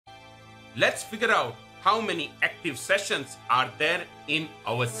let's figure out how many active sessions are there in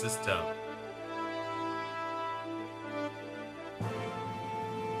our system.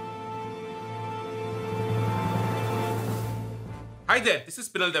 Hi there, this is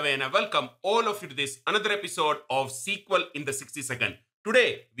Pinal Dave and I welcome all of you to this another episode of SQL in the 60 second.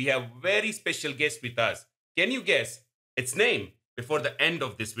 Today we have very special guest with us. Can you guess its name before the end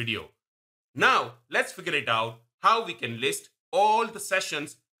of this video? Now let's figure it out how we can list all the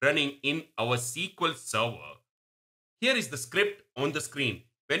sessions running in our SQL server. Here is the script on the screen.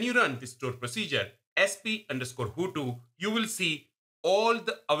 When you run this stored procedure sp_who2, you will see all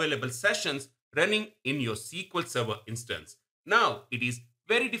the available sessions running in your SQL server instance. Now it is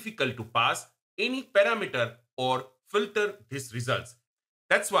very difficult to pass any parameter or filter these results.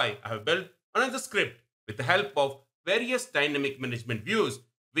 That's why I have built another script with the help of various dynamic management views,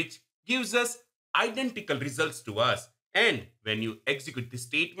 which gives us identical results to us. And when you execute this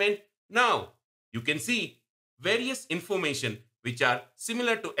statement, now you can see various information which are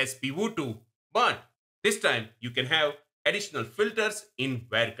similar to sp_who2, but this time you can have additional filters in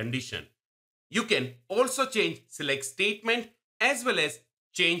where condition. You can also change select statement as well as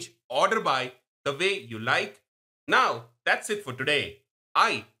change order by the way you like. Now that's it for today.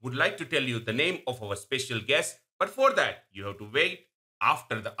 I would like to tell you the name of our special guest, but for that you have to wait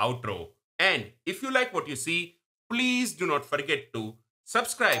after the outro. And if you like what you see, please do not forget to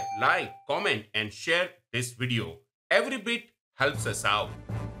subscribe, like, comment and share this video. Every bit helps us out.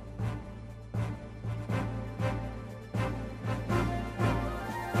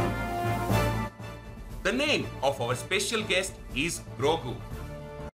 The name of our special guest is Grogu.